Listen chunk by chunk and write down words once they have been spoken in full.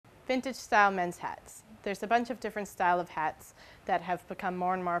vintage style men's hats. There's a bunch of different style of hats that have become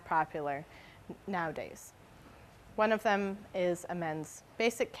more and more popular nowadays. One of them is a men's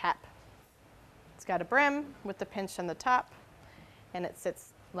basic cap. It's got a brim with the pinch on the top, and it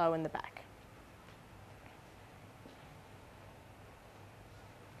sits low in the back.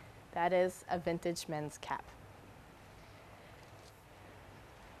 That is a vintage men's cap.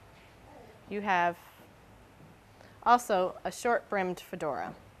 You have also a short brimmed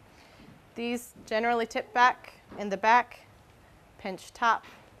fedora. These generally tip back in the back, pinch top,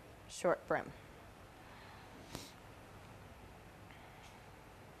 short brim.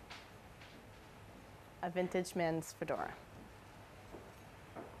 A vintage men's fedora.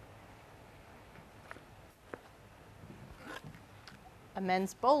 A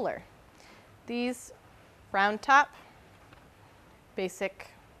men's bowler. These round top, basic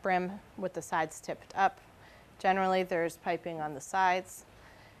brim with the sides tipped up. Generally there's piping on the sides,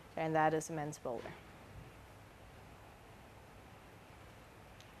 and that is a men's bowler.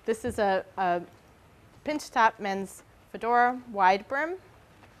 This is a pinch top men's fedora, wide brim,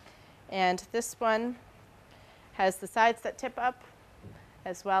 and this one has the sides that tip up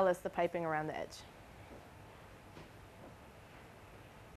as well as the piping around the edge.